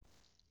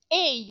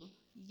Hey,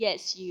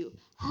 yes, you.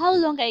 How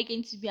long are you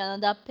going to be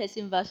another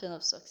person version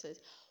of success?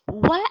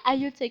 Why are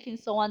you taking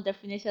someone's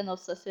definition of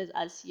success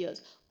as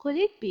yours? Could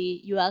it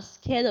be you are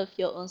scared of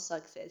your own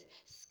success,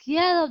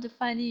 scared of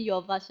defining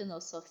your version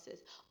of success,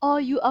 or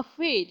you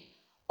afraid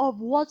of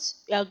what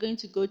you are going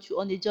to go through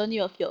on the journey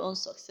of your own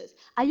success?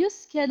 Are you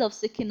scared of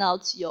seeking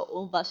out your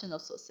own version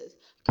of success?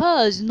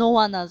 Because no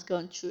one has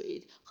gone through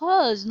it,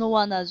 because no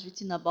one has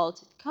written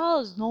about it,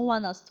 because no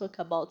one has talked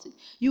about it.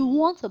 You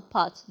want a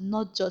path,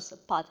 not just a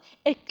path,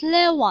 a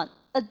clear one,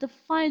 a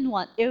defined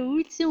one, a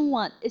written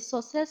one, a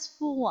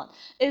successful one,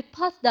 a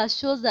path that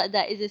shows that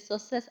there is a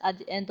success at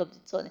the end of the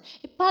tunnel,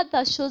 a path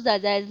that shows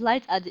that there is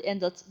light at the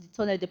end of the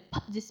tunnel,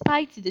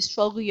 despite the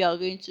struggle you are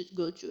going to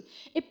go through,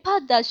 a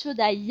path that shows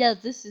that yes,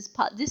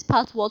 this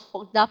path worked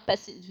for that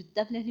person, it will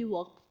definitely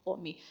work for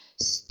me.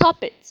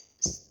 Stop it,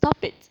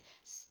 stop it.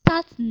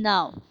 Start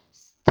now.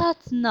 Start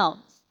now.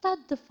 Start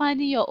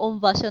defining your own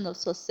version of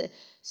success.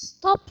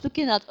 Stop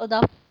looking at other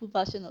people's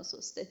version of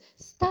success.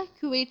 Start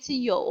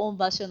creating your own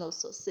version of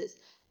success.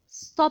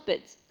 Stop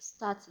it.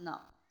 Start now.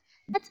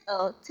 That's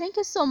all. Thank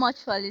you so much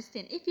for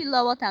listening. If you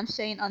love what I'm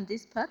sharing on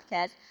this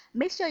podcast,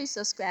 make sure you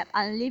subscribe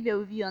and leave a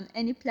review on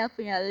any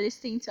platform you are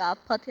listening to our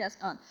podcast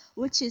on,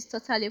 which is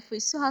totally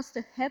free, so as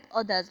to help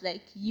others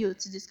like you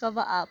to discover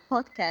our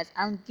podcast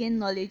and gain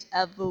knowledge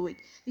every week.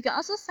 You can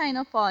also sign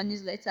up for our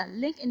newsletter,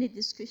 link in the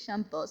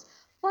description box.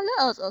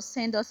 Follow us or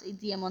send us a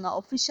DM on our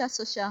official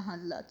social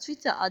handler,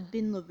 Twitter at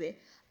Binove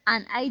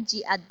and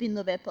IG at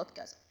Binove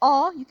Podcast.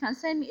 Or you can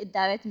send me a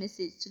direct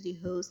message to the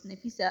host,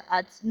 Nefisa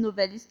at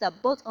Novelista,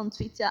 both on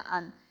Twitter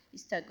and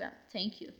Instagram. Thank you.